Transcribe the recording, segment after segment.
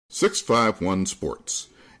651 Sports,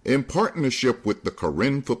 in partnership with the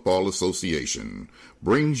Karen Football Association,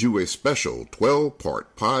 brings you a special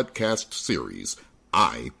 12-part podcast series,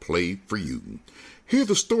 I Play For You. Hear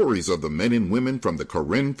the stories of the men and women from the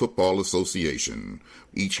Karen Football Association,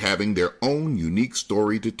 each having their own unique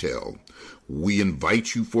story to tell. We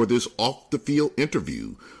invite you for this off-the-field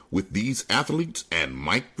interview with these athletes and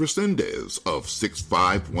Mike Resendez of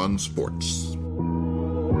 651 Sports.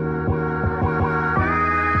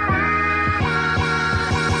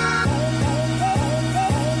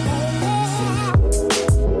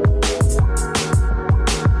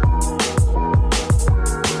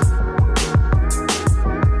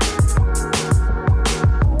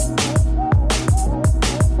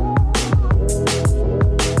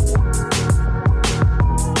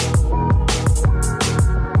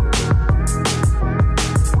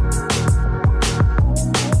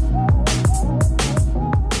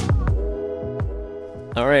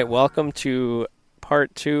 Welcome to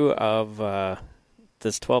part 2 of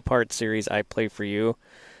this 12-part series, I Play For You.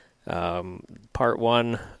 Part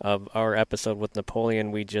 1 of our episode with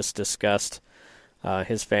Napoleon, we just discussed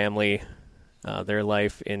his family, their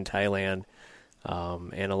life in Thailand,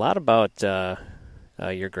 and a lot about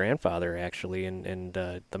your grandfather, actually, and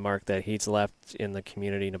the mark that he's left in the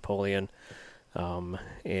community, Napoleon,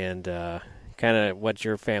 and kind of what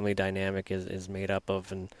your family dynamic is made up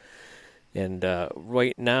of. And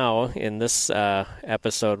right now, in this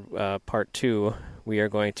episode, part 2, we are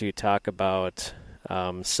going to talk about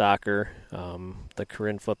soccer, the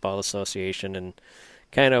Karen Football Association, and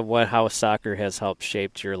kind of how soccer has helped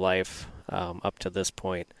shape your life up to this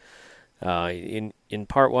point. In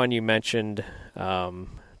part 1, you mentioned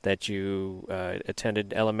that you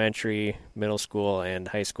attended elementary, middle school, and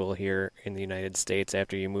high school here in the United States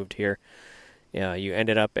after you moved here. You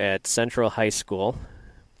ended up at Central High School.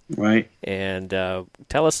 Right. And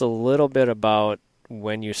tell us a little bit about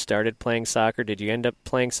when you started playing soccer. Did you end up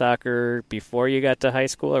playing soccer before you got to high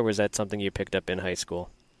school, or was that something you picked up in high school?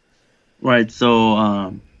 Right.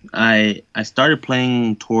 So I started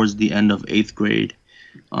playing towards the end of 8th grade,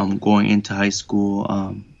 going into high school.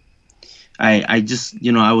 I just,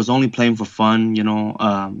 I was only playing for fun,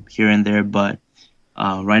 here and there. But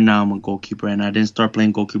right now I'm a goalkeeper, and I didn't start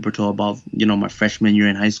playing goalkeeper till about, my freshman year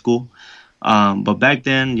in high school. But back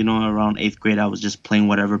then, around 8th grade, I was just playing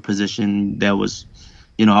whatever position that was,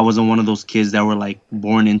 I wasn't one of those kids that were like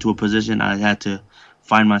born into a position. I had to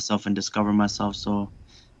find myself and discover myself. So,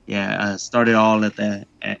 yeah, I started all at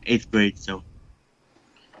 8th grade. So.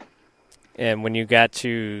 And when you got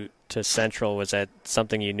to Central, was that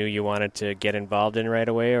something you knew you wanted to get involved in right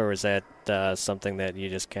away, or was that something that you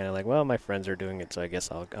just kind of like, well, my friends are doing it, so I guess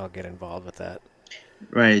I'll get involved with that?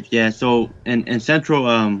 Right. Yeah. So in Central,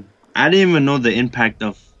 I didn't even know the impact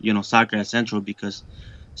of, soccer at Central, because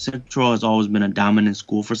Central has always been a dominant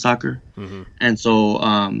school for soccer. Mm-hmm. And so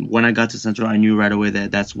when I got to Central, I knew right away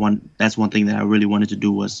that that's one thing that I really wanted to do,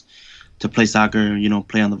 was to play soccer,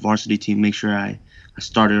 play on the varsity team, make sure I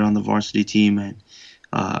started on the varsity team and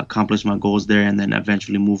accomplish my goals there, and then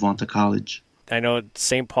eventually move on to college. I know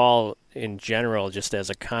St. Paul in general, just as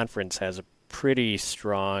a conference, has a pretty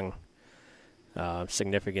strong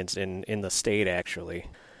significance in the state, actually.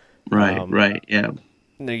 Right, yeah.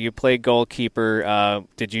 You played goalkeeper.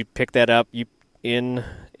 Did you pick that up in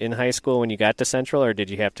high school when you got to Central, or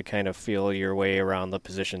did you have to kind of feel your way around the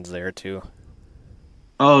positions there too?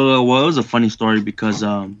 Oh, well, it was a funny story, because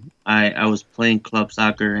I was playing club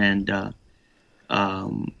soccer, and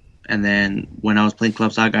then when I was playing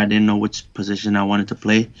club soccer, I didn't know which position I wanted to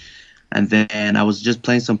play, and then I was just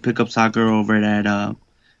playing some pickup soccer over at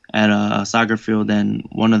a soccer field, and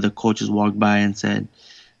one of the coaches walked by and said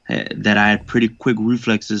that I had pretty quick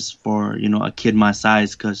reflexes for, a kid my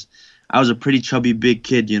size, because I was a pretty chubby, big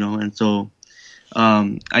kid, and so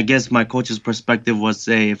I guess my coach's perspective was,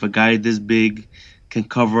 say, if a guy this big can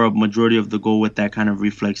cover up majority of the goal with that kind of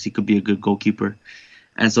reflex, he could be a good goalkeeper.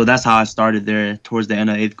 And so that's how I started there towards the end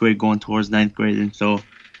of 8th grade, going towards 9th grade. And so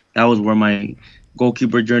that was where my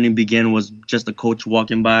goalkeeper journey began, was just a coach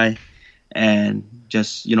walking by and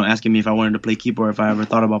just, asking me if I wanted to play keeper, or if I ever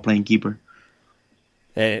thought about playing keeper.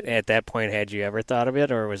 At that point, had you ever thought of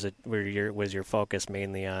it, or was your focus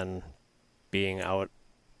mainly on being out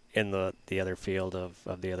in the other field of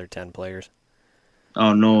the other 10 players?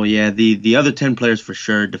 Oh, no, yeah. The other 10 players for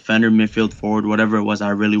sure, defender, midfield, forward, whatever it was, I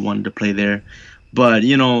really wanted to play there. But,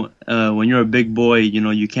 when you're a big boy,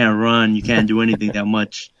 you can't run, you can't do anything that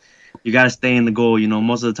much. You got to stay in the goal.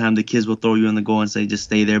 Most of the time the kids will throw you in the goal and say, just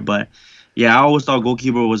stay there. But, yeah, I always thought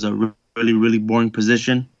goalkeeper was a really, really boring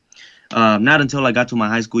position. Not until I got to my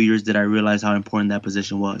high school years did I realize how important that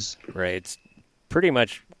position was. Right. It's pretty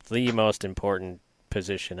much the most important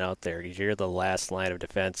position out there. You're the last line of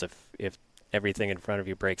defense. If everything in front of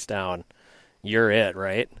you breaks down, you're it,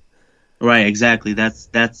 right? Right, exactly. That's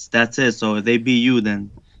it. So if they beat you,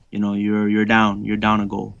 then you're down. You're down a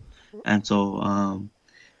goal. And so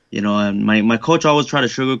and my coach always tried to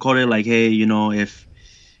sugarcoat it, like, hey, if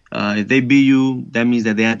they beat you, that means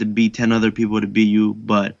that they had to beat 10 other people to beat you.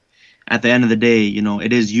 But at the end of the day,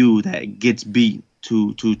 it is you that gets beat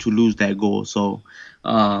to lose that goal. So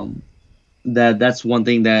that's one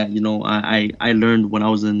thing that I learned when I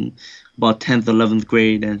was in about 10th, 11th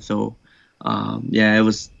grade, and so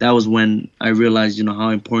that was when I realized how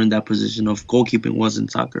important that position of goalkeeping was in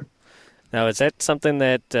soccer. Now, is that something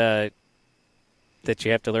that that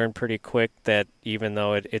you have to learn pretty quick? That even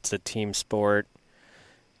though it's a team sport,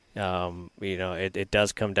 it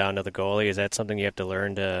does come down to the goalie. Is that something you have to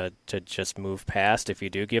learn to just move past if you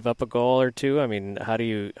do give up a goal or two? I mean, how do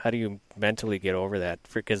you mentally get over that?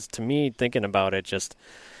 Because to me, thinking about it, just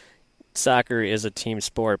soccer is a team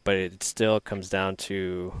sport, but it still comes down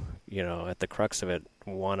to at the crux of it,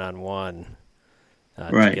 one-on-one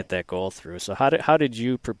to get that goal through. So how did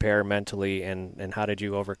you prepare mentally, and how did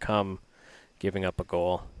you overcome giving up a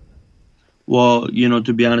goal? Well,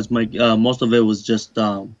 to be honest, Mike, most of it was just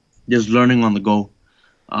learning on the go.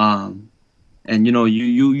 And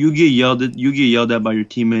you get yelled at by your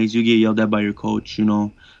teammates, you get yelled at by your coach,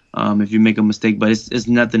 if you make a mistake, but it's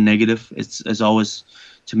nothing negative. It's always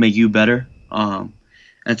to make you better.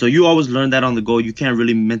 And so you always learn that on the go. You can't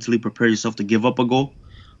really mentally prepare yourself to give up a goal.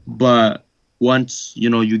 But once,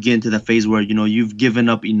 you get into the phase where, you've given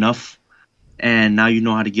up enough and now you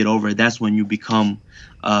know how to get over it, that's when you become,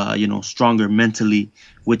 stronger mentally,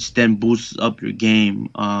 which then boosts up your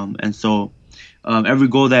game. And so every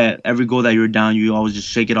goal that you're down, you always just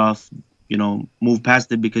shake it off, move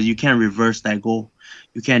past it, because you can't reverse that goal.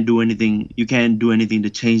 You can't do anything. You can't do anything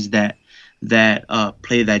to change that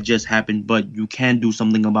play that just happened, but you can do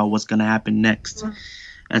something about what's going to happen next.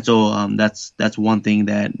 And so that's one thing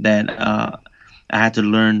that I had to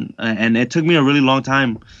learn, and it took me a really long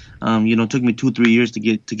time. It took me 2-3 years to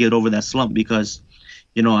get over that slump, because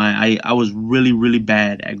I was really, really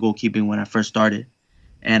bad at goalkeeping when I first started,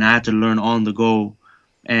 and I had to learn on the go,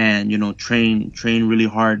 and train really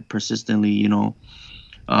hard, persistently,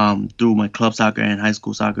 through my club soccer and high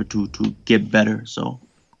school soccer to get better. So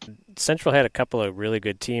Central had a couple of really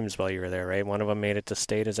good teams while you were there, right? One of them made it to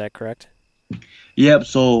state. Is that correct? Yep.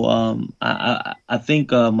 So I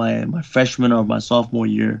think my freshman or my sophomore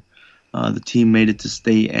year, the team made it to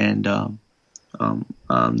state, and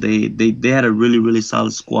they had a really, really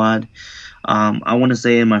solid squad. I want to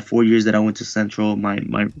say in my 4 years that I went to Central,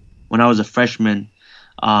 when I was a freshman,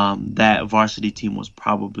 that varsity team was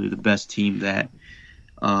probably the best team that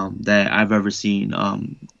I've ever seen.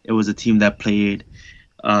 It was a team that played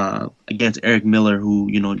against Eric Miller,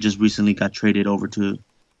 who just recently got traded over to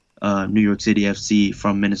New York City FC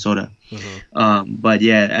from Minnesota. Mm-hmm. But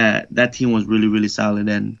yeah, that team was really, really solid.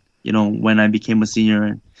 And when I became a senior,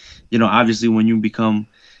 and obviously when you come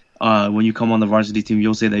on the varsity team,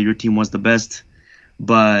 you'll say that your team was the best.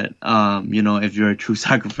 But if you're a true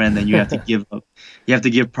soccer fan, then you have to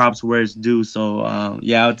give props where it's due. So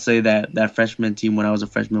I would say that freshman team when I was a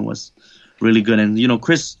freshman was really good. And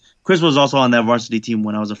Chris was also on that varsity team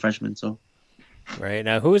when I was a freshman. So right.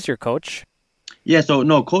 Now, who was your coach? Yeah, so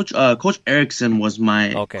no, Coach Erickson was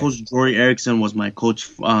my Coach Jory Erickson was my coach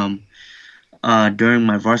during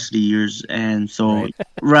my varsity years, and so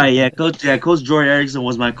Coach Jory Erickson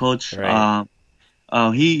was my coach. Right.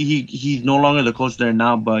 He's no longer the coach there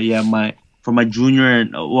now, but for my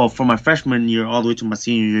freshman year all the way to my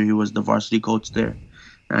senior year, he was the varsity coach there.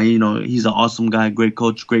 He's an awesome guy, great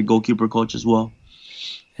coach, great goalkeeper coach as well.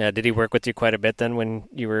 Yeah, did he work with you quite a bit then when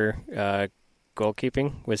you were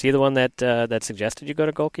goalkeeping? Was he the one that suggested you go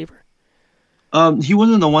to goalkeeper? He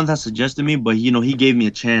wasn't the one that suggested me, but he gave me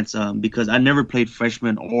a chance because I never played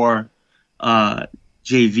freshman or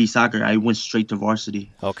JV soccer. I went straight to varsity.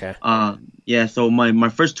 Okay. So my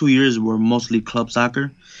first 2 years were mostly club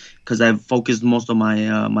soccer because I focused most of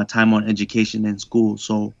my time on education and school.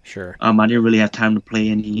 So sure. I didn't really have time to play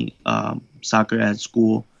any soccer at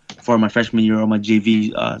school for my freshman year or my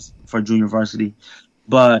JV for junior varsity.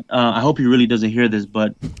 But I hope he really doesn't hear this.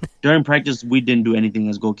 But during practice, we didn't do anything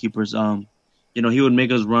as goalkeepers. He would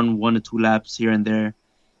make us run 1 to 2 laps here and there.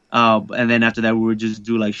 And then after that, we would just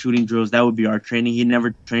do like shooting drills. That would be our training. He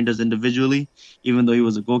never trained us individually, even though he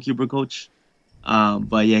was a goalkeeper coach.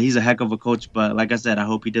 But yeah, he's a heck of a coach. But like I said, I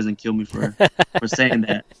hope he doesn't kill me for saying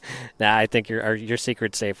that. Nah, I think your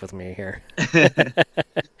secret's safe with me here.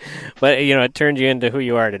 But it turned you into who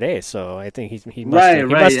you are today. So I think he must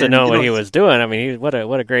have And known what he was doing. I mean, what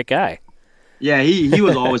a great guy. yeah, he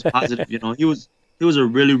was always positive. He was a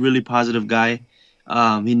really really positive guy.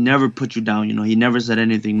 He never put you down. He never said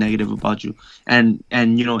anything negative about you. And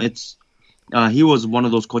it's he was one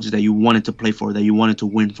of those coaches that you wanted to play for, that you wanted to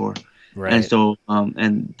win for. Right. And so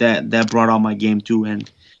and that brought out my game too. And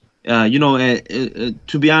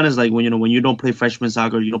to be honest, like when you don't play freshman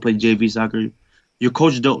soccer, you don't play JV soccer,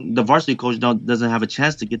 the varsity coach doesn't have a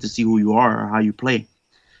chance to get to see who you are or how you play.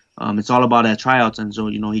 It's all about that tryouts, and so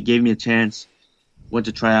he gave me a chance, went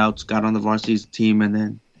to tryouts, got on the varsity team, and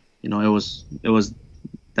then that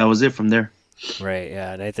was it from there. Right.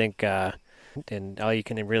 Yeah, and I think and all you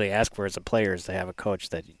can really ask for as a player is to have a coach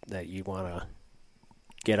that you want to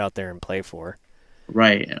get out there and play for.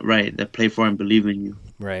 Right. That play for and believe in you.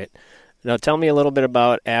 Right. Now, tell me a little bit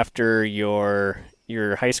about after your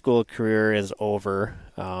high school career is over,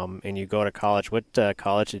 and you go to college. What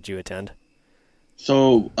college did you attend?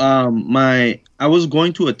 So I was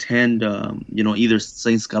going to attend either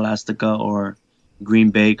Saint Scholastica or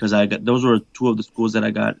Green Bay, because those were two of the schools that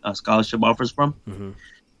I got scholarship offers from. Mm-hmm.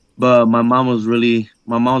 But my mom was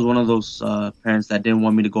one of those parents that didn't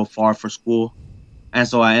want me to go far for school, and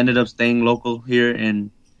so I ended up staying local here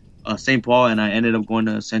in St. Paul, and I ended up going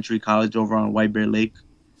to Century College over on White Bear Lake.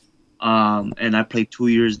 And I played 2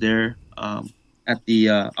 years there. I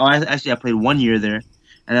played 1 year there,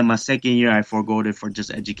 and then my second year I forgoed it for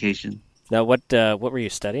just education. Now, what were you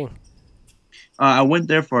studying? I went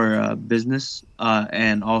there for business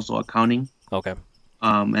and also accounting. Okay.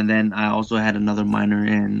 And then I also had another minor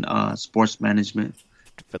in sports management.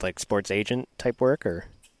 With like sports agent type work, or?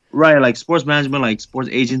 Right, like sports management, like sports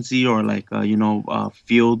agency, or like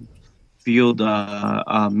field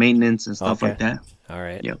maintenance and stuff like that. All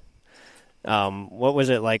right. Yep. What was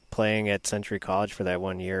it like playing at Century College for that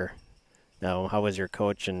 1 year? Now, how was your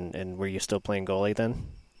coach, and were you still playing goalie then?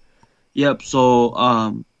 Yep.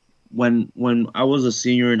 So when I was a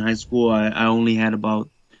senior in high school, I only had about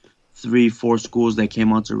 3-4 schools that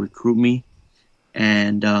came out to recruit me,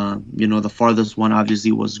 and the farthest one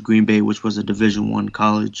obviously was Green Bay, which was a Division I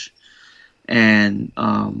college, and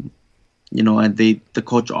and the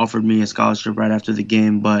coach offered me a scholarship right after the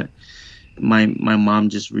game, but my mom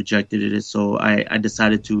just rejected it. So I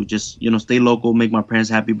decided to just stay local, make my parents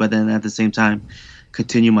happy, but then at the same time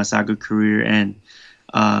continue my soccer career. And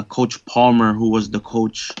Coach Palmer, who was the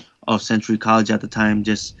coach of Century College at the time,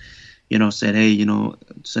 just said, hey,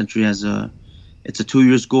 Century it's a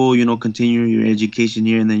 2-year school, continue your education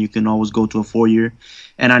here, and then you can always go to a 4-year.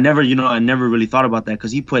 And I never really thought about that,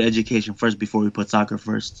 because he put education first before he put soccer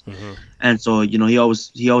first. Mm-hmm. And so he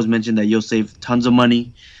always mentioned that you'll save tons of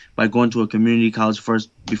money by going to a community college first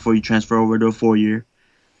before you transfer over to a 4-year.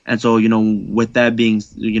 And so with that being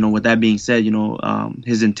said,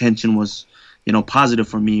 his intention was positive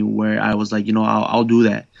for me, where I was like, I'll do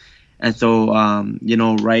that. And so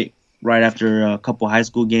right after a couple high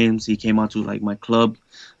school games, he came out to like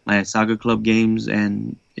my soccer club games,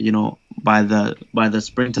 and by the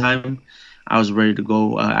springtime, I was ready to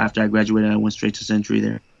go. After I graduated, I went straight to Century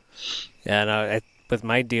there. Yeah, no, with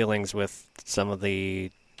my dealings with some of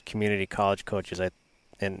the community college coaches, I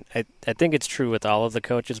think it's true with all of the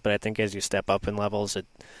coaches, but I think as you step up in levels,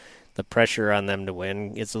 the pressure on them to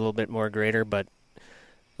win is a little bit more greater. But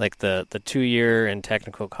like the 2-year and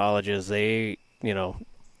technical colleges, they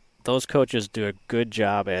those coaches do a good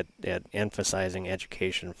job at emphasizing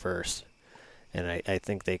education first, and I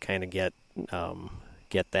think they kind of get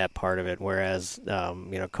that part of it. Whereas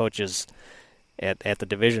coaches at the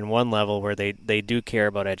Division I level, where they do care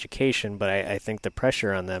about education, but I think the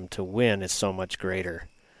pressure on them to win is so much greater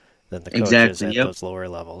than the coaches at those lower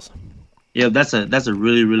levels. Yeah, that's a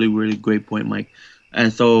really really really great point, Mike.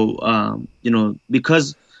 And so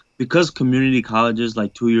because community colleges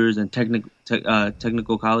like 2 years and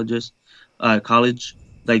technical colleges, college,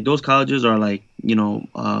 like those colleges are like they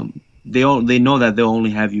know that they'll only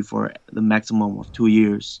have you for the maximum of 2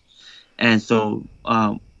 years, and so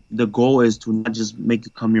the goal is to not just make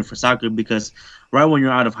you come here for soccer, because right when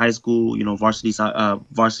you're out of high school, varsity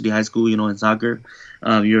high school, in soccer,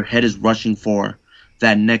 your head is rushing for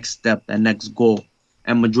that next step, that next goal.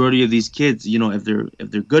 And majority of these kids, if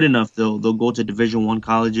they're good enough, they'll go to Division I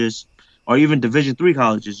colleges, or even Division III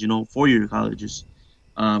colleges, 4-year colleges,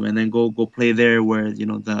 and then go play there, where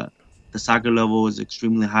the soccer level is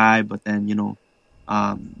extremely high, but then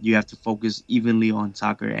you have to focus evenly on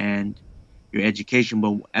soccer and your education.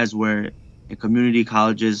 But as where in community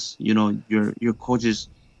colleges, your coaches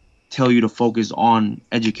tell you to focus on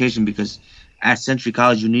education because at Century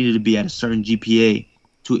College you needed to be at a certain GPA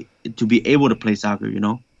to be able to play soccer,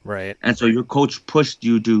 Right. And so your coach pushed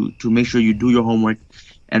you to make sure you do your homework,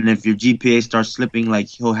 and if your GPA starts slipping, like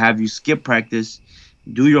he'll have you skip practice,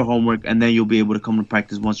 do your homework, and then you'll be able to come to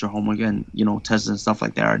practice once your homework and tests and stuff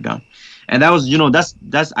like that are done. And that was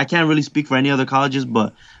that's I can't really speak for any other colleges,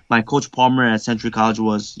 but my coach Palmer at Century College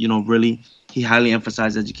was really, he highly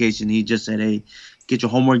emphasized education. He just said, hey, get your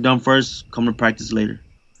homework done first, come to practice later.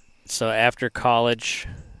 So after college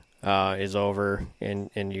is over and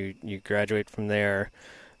you graduate from there,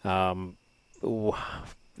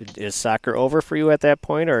 is soccer over for you at that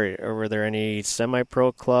point, or were there any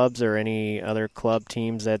semi-pro clubs or any other club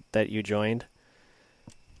teams that you joined?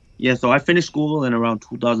 Yeah, so I finished school in around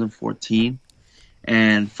 2014,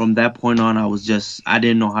 and from that point on, I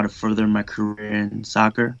didn't know how to further my career in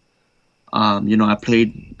soccer. I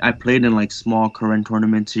played in like small current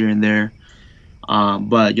tournaments here and there,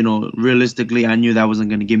 but realistically, I knew that wasn't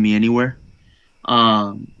going to get me anywhere.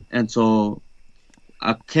 And so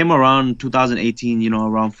I came around 2018,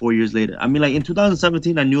 around 4 years later. I mean, like in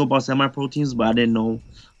 2017, I knew about semi-pro teams, but I didn't know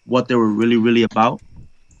what they were really, really about.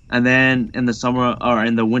 And then in the summer or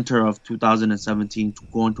in the winter of 2017,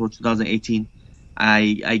 going towards 2018,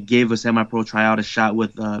 I gave a semi-pro tryout a shot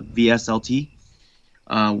with VSLT,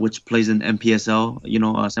 which plays in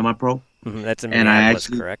MPSL, semi-pro. Mm-hmm. That's in Minneapolis,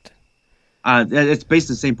 correct? It's based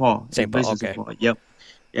in St. Paul. St. Paul, okay. St. Paul.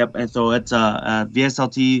 Yep. And so it's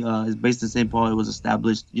VSLT is based in St. Paul. It was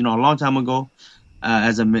established, a long time ago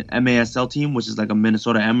as a MASL team, which is like a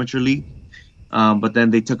Minnesota amateur league. But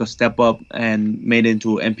then they took a step up and made it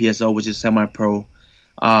into MPSL, which is semi-pro.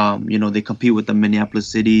 They compete with the Minneapolis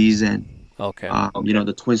Cities and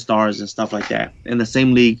the Twin Stars and stuff like that in the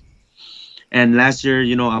same league. And last year,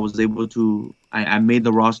 I was able to I made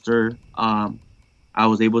the roster. I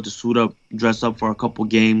was able to dress up for a couple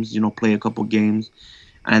games, play a couple games.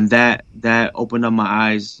 And that opened up my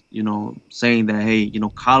eyes, saying that, hey,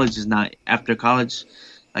 college is not, after college,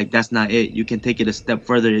 like that's not it. You can take it a step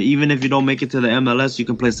further. Even if you don't make it to the MLS, you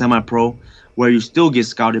can play semi-pro, where you still get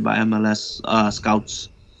scouted by MLS scouts,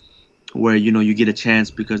 where you get a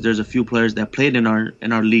chance, because there's a few players that played in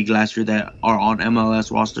our league last year that are on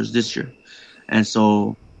MLS rosters this year. And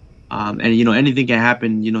so, anything can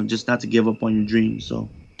happen. Just not to give up on your dreams. So,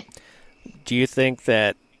 do you think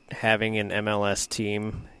that having an MLS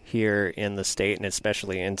team here in the state, and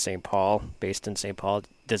especially in St. Paul, based in St. Paul,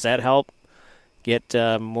 does that help get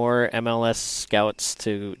more MLS scouts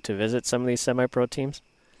to visit some of these semi-pro teams?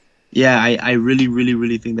 Yeah, I really, really,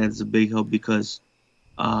 really think that's a big help because,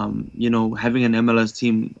 having an MLS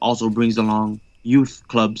team also brings along youth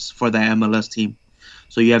clubs for that MLS team.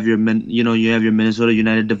 So you have your Minnesota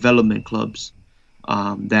United development clubs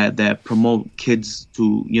that promote kids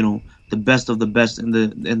to the best of the best in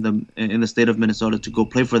the state of Minnesota to go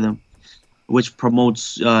play for them, which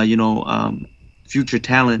promotes future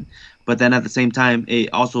talent. But then at the same time, it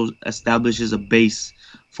also establishes a base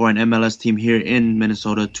for an MLS team here in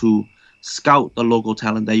Minnesota to scout the local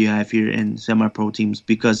talent that you have here in semi-pro teams.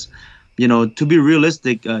 Because, to be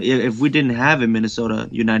realistic, if we didn't have a Minnesota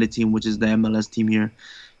United team, which is the MLS team here,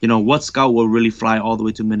 what scout will really fly all the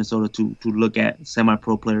way to Minnesota to look at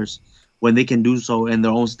semi-pro players when they can do so in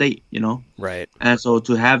their own state, Right. And so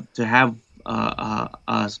to have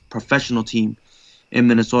a professional team in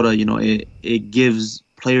Minnesota, it gives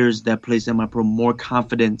players that play semi-pro more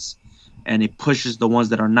confidence, and it pushes the ones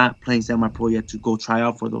that are not playing semi-pro yet to go try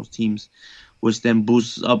out for those teams, which then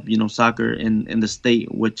boosts up, soccer in the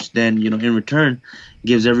state, which then, in return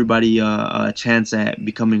gives everybody a chance at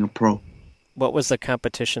becoming a pro. What was the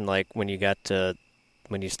competition like when you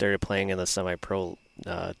started playing in the semi-pro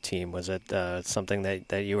team? Was it something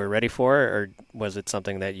that you were ready for, or was it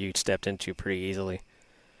something that you stepped into pretty easily?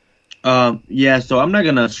 Yeah, so I'm not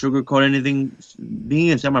gonna sugarcoat anything. Being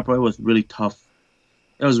in semi-pro was really tough.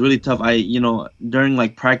 It was really tough. During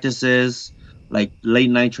like practices, like late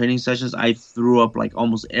night training sessions, I threw up like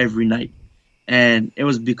almost every night, and it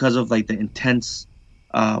was because of like the intense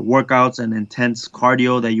workouts and intense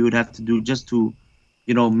cardio that you would have to do just to,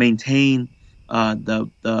 maintain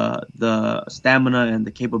the stamina and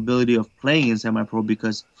the capability of playing in semi-pro,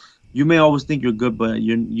 because you may always think you're good, but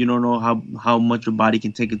you don't know how much your body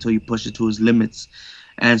can take until you push it to its limits.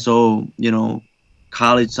 And so,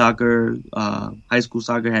 college soccer, high school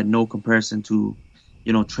soccer had no comparison to,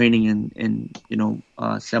 training in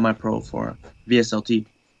semi-pro for VSLT.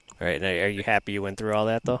 All right. Now, are you happy you went through all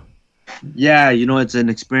that, though? Yeah, it's an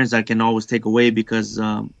experience I can always take away because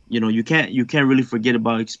you can't really forget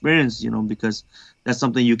about experience, because that's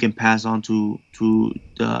something you can pass on to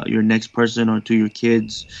your next person or to your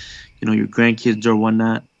kids, your grandkids or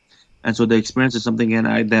whatnot. And so the experience is something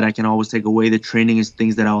that I can always take away. The training is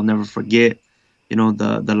things that I'll never forget.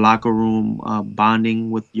 The locker room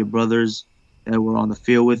bonding with your brothers that were on the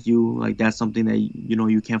field with you, like that's something that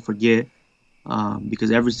you can't forget,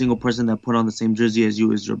 because every single person that put on the same jersey as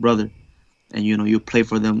you is your brother, and you play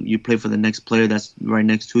for them. You play for the next player that's right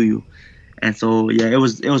next to you. And so yeah, it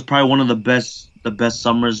was probably one of the best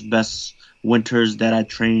summers, best winters that I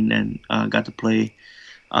trained and got to play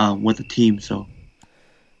with the team. So.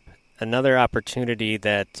 Another opportunity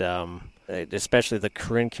that especially the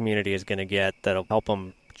Corinne community is going to get that'll help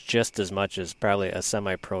them just as much as probably a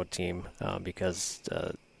semi-pro team, because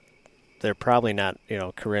they're probably not,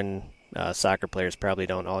 Corinne soccer players probably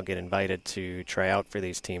don't all get invited to try out for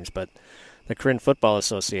these teams, but the Corinne Football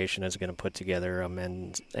Association is going to put together a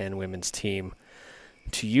men's and women's team.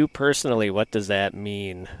 To you personally, what does that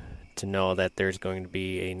mean to know that there's going to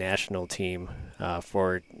be a national team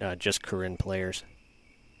for just Corinne players?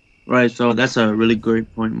 Right, so that's a really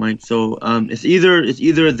great point, Mike. So it's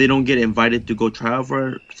either they don't get invited to go try out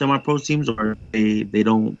for semi-pro teams, or they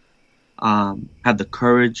don't have the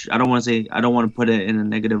courage. I don't want to put it in a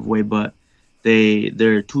negative way, but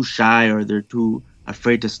they're too shy, or they're too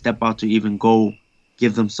afraid to step out to even go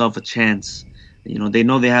give themselves a chance. They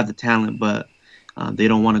know they have the talent, but they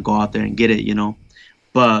don't want to go out there and get it.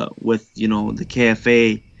 But with the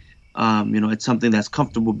KFA, it's something that's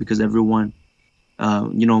comfortable because everyone,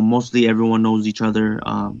 mostly everyone knows each other.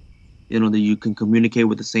 That you can communicate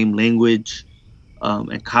with the same language.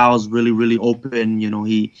 And Kyle's really, really open.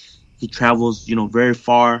 He travels, very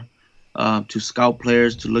far to scout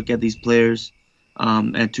players, to look at these players,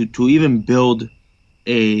 and to even build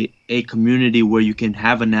a community where you can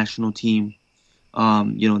have a national team.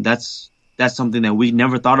 That's something that we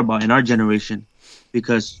never thought about in our generation,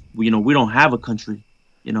 because we don't have a country.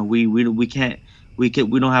 We don't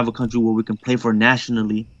have a country where we can play for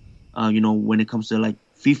nationally. When it comes to like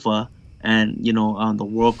FIFA and the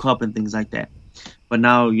World Cup and things like that. But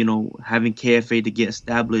now, having KFA to get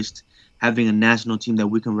established, having a national team that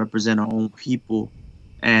we can represent our own people,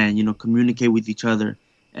 and communicate with each other,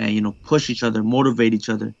 and push each other, motivate each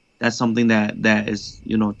other. That's something that is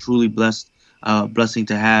truly blessing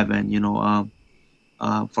to have, and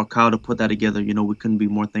for Kyle to put that together, we couldn't be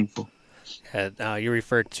more thankful. You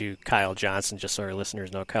referred to Kyle Johnson, just so our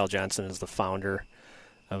listeners know. Kyle Johnson is the founder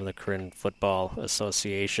of the Corinne Football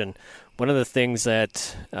Association. One of the things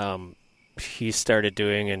that he started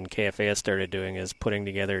doing and KFA has started doing is putting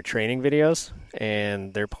together training videos,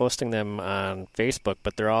 and they're posting them on Facebook,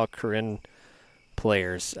 but they're all Corinne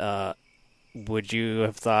players. Would you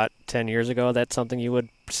have thought 10 years ago that's something you would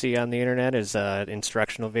see on the internet, is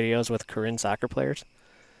instructional videos with Corinne soccer players?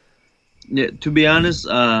 Yeah, to be honest,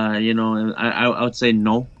 I would say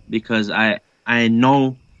no, because I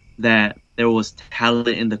know that there was talent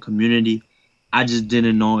in the community. I just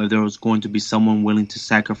didn't know if there was going to be someone willing to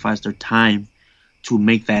sacrifice their time to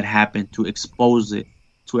make that happen, to expose it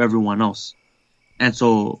to everyone else. And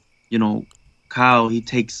so, Kyle, he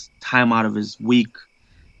takes time out of his week,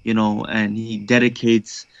 and he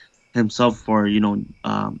dedicates himself for,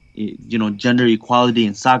 gender equality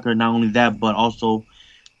in soccer. Not only that, but also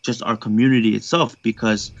just our community itself,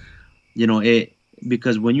 because,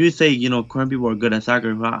 because when you say, Korean people are good at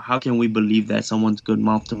soccer, how can we believe that someone's good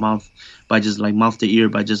mouth to mouth by just like mouth to ear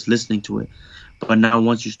by just listening to it? But now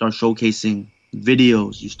once you start showcasing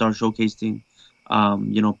videos, you start showcasing,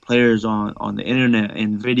 players on the internet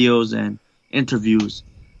and videos and interviews,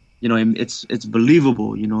 it's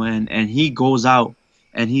believable, and he goes out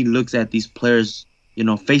and he looks at these players,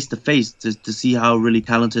 face to face to see how really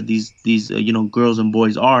talented these girls and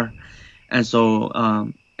boys are. And so,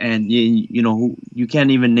 and you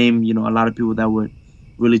can't even name a lot of people that would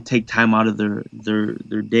really take time out of their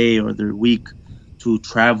day or their week to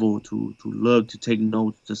travel, to look, to take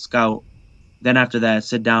notes, to scout. Then after that,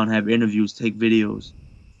 sit down, have interviews, take videos,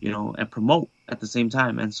 and promote at the same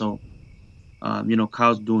time. And so,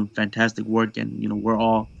 Kyle's doing fantastic work, and we're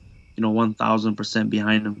all 1,000%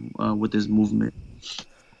 behind him with this movement.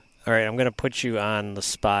 All right, I'm going to put you on the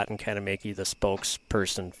spot and kind of make you the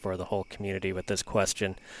spokesperson for the whole community with this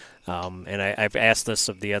question. And I've asked this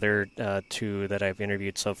of the other two that I've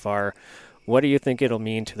interviewed so far. What do you think it'll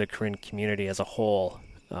mean to the Corinne community as a whole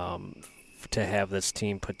to have this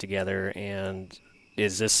team put together? And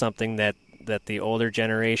is this something that the older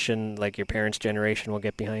generation, like your parents' generation, will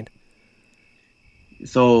get behind?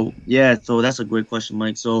 So that's a great question,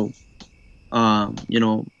 Mike. So,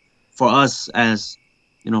 for us as,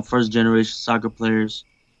 first generation soccer players,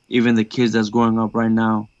 even the kids that's growing up right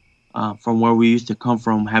now, from where we used to come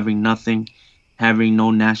from, having nothing, having no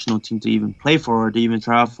national team to even play for or to even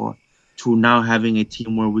try out for, to now having a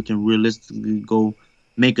team where we can realistically go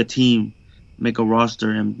make a team, make a roster,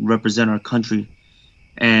 and represent our country.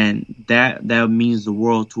 And that means the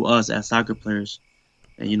world to us as soccer players.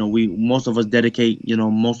 And most of us dedicate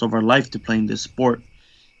most of our life to playing this sport,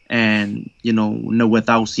 and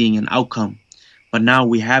without seeing an outcome. But now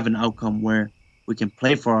we have an outcome where we can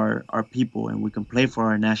play for our people, and we can play for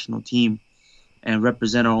our national team and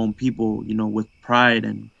represent our own people, with pride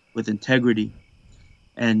and with integrity.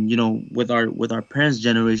 And with our parents'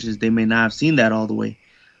 generations, they may not have seen that all the way,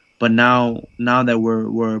 but now that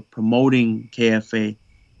we're promoting KFA,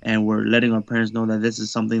 and we're letting our parents know that this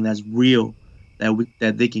is something that's real,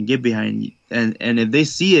 that they can get behind, and if they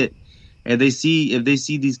see it, if they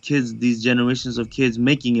see these kids, these generations of kids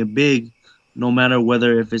making it big, no matter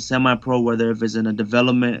whether if it's semi-pro, whether if it's in a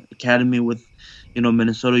development academy with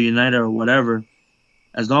Minnesota United or whatever,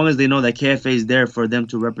 as long as they know that KFA is there for them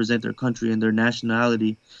to represent their country and their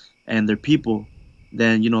nationality and their people,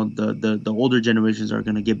 then the older generations are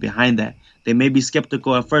going to get behind that. They may be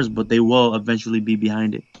skeptical at first, but they will eventually be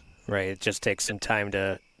behind it. Right. It just takes some time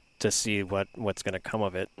to see what's going to come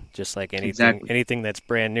of it. Just like anything that's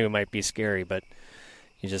brand new might be scary, but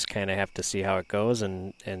you just kind of have to see how it goes.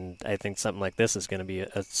 And I think something like this is going to be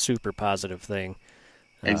a super positive thing.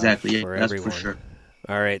 Exactly. For that's everyone. for sure.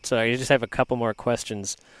 All right. So I just have a couple more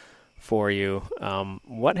questions for you.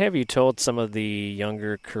 What have you told some of the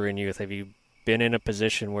younger Karen youth? Have you been in a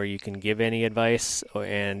position where you can give any advice?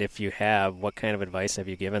 And if you have, what kind of advice have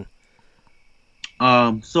you given?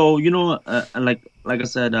 So like I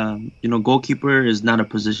said, goalkeeper is not a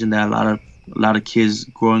position that a lot of kids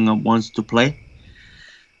growing up wants to play.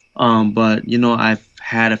 But I've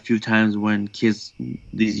had a few times when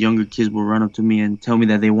these younger kids will run up to me and tell me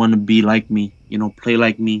that they want to be like me, play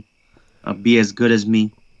like me, be as good as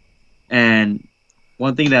me. And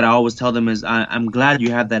one thing that I always tell them is I'm glad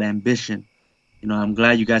you have that ambition. I'm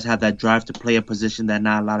glad you guys have that drive to play a position that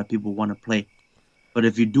not a lot of people want to play. But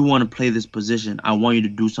if you do want to play this position, I want you to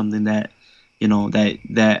do something that,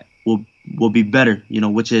 that will be better,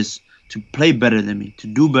 which is to play better than me, to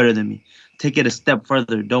do better than me. Take it a step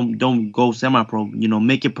further. Don't go semi-pro,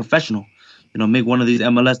 make it professional. Make one of these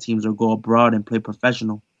MLS teams or go abroad and play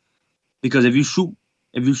professional. Because if you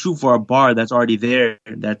shoot for a bar that's already there,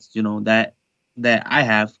 that's, that I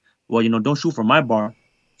have, well, don't shoot for my bar.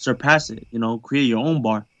 Surpass it, create your own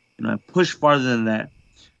bar, and push farther than that.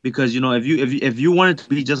 Because if you wanted to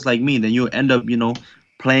be just like me, then you'll end up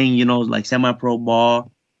playing like semi-pro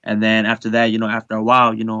ball, and then after that after a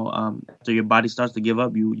while after your body starts to give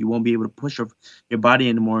up, you won't be able to push your body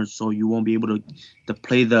anymore, so you won't be able to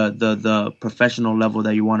play the professional level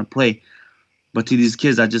that you want to play. But to these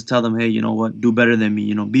kids, I just tell them, hey, do better than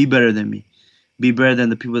me, be better than me, be better than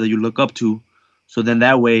the people that you look up to. So then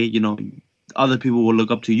that way other people will look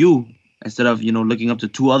up to you instead of looking up to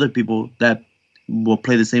two other people that will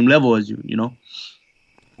play the same level as you.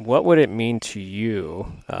 What would it mean to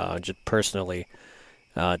you, just personally,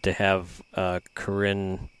 to have a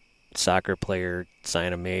Karen soccer player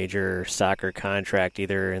sign a major soccer contract,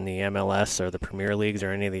 either in the MLS or the Premier Leagues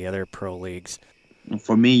or any of the other pro leagues?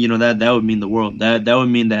 For me, that would mean the world. That would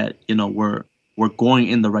mean that we're going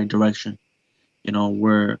in the right direction.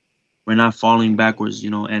 We're not falling backwards.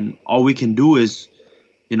 And all we can do is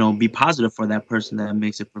be positive for that person that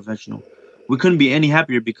makes it professional. We couldn't be any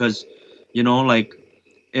happier because, like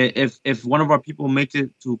if one of our people makes it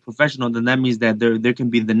to professional, then that means that there can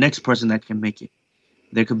be the next person that can make it.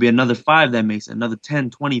 There could be another 5 that makes it, another 10,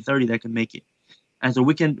 20, 30 that can make it. And so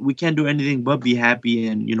we can't do anything but be happy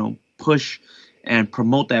and, push and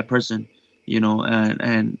promote that person,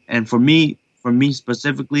 and for me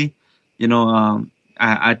specifically,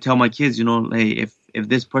 I tell my kids, hey, if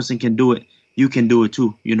this person can do it, you can do it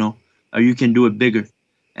too, or you can do it bigger.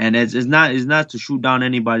 And it's not to shoot down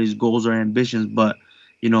anybody's goals or ambitions, but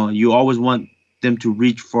you always want them to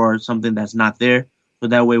reach for something that's not there, so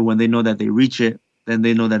that way when they know that they reach it, then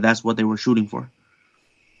they know that that's what they were shooting for.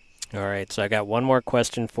 All right, so I got one more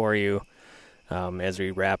question for you as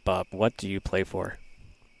we wrap up. What do you play for?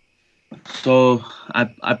 So I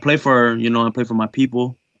play for my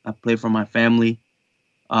people. I play for my family.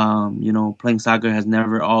 Playing soccer has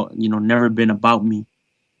never been about me.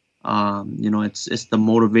 It's the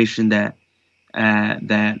motivation that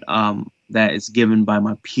is given by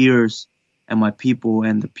my peers and my people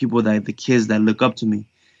and the kids that look up to me.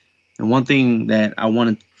 And one thing that I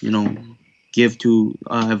want to give to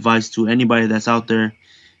advice to anybody that's out there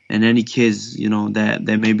and any kids,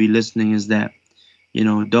 that may be listening, is that,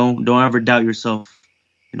 don't ever doubt yourself.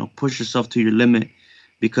 Push yourself to your limit,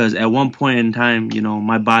 because at one point in time,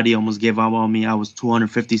 my body almost gave up on me. I was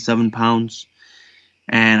 257 pounds,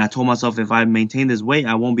 and I told myself, if I maintain this weight,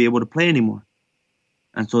 I won't be able to play anymore.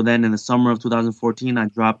 And so then in the summer of 2014, I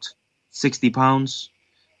dropped 60 pounds,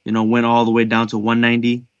 went all the way down to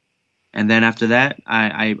 190. And then after that,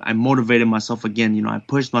 I motivated myself again. I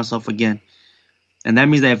pushed myself again. And that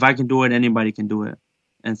means that if I can do it, anybody can do it.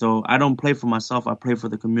 And so I don't play for myself. I play for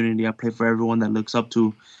the community. I play for everyone that looks up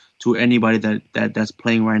to anybody that's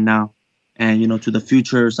playing right now. And, to the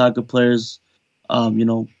future soccer players,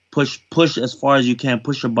 push as far as you can.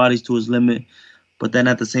 Push your bodies to its limit. But then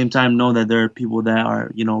at the same time, know that there are people that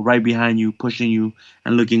are, right behind you, pushing you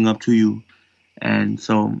and looking up to you. And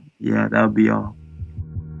so, yeah, that would be all.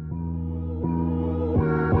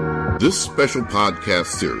 This special podcast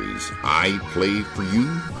series, I Play For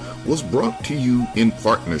You, was brought to you in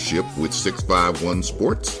partnership with 651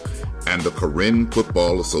 Sports and the Karen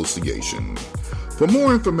Football Association. For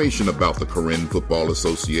more information about the Karen Football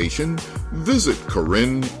Association, visit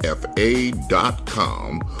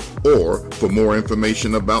KarenFA.com, or for more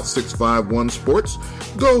information about 651 Sports,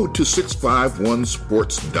 go to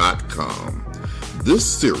 651sports.com. This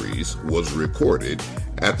series was recorded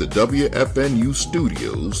at the WFNU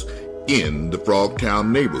studios in the Frogtown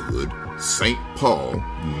neighborhood, St. Paul,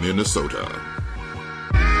 Minnesota.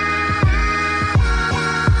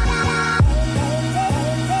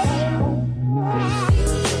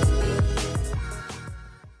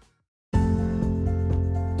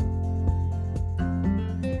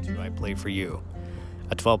 I Play For You,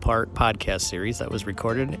 a 12-part podcast series that was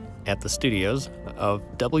recorded at the studios of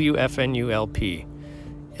WFNU-LP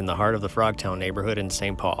in the heart of the Frogtown neighborhood in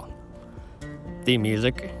St. Paul. Theme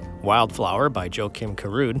music, Wildflower by Joakim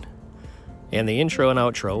Karud, and the intro and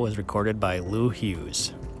outro was recorded by Lou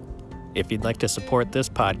Hughes. If you'd like to support this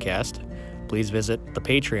podcast, please visit the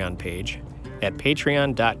Patreon page at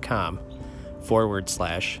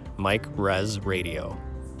patreon.com/Mike Rez Radio.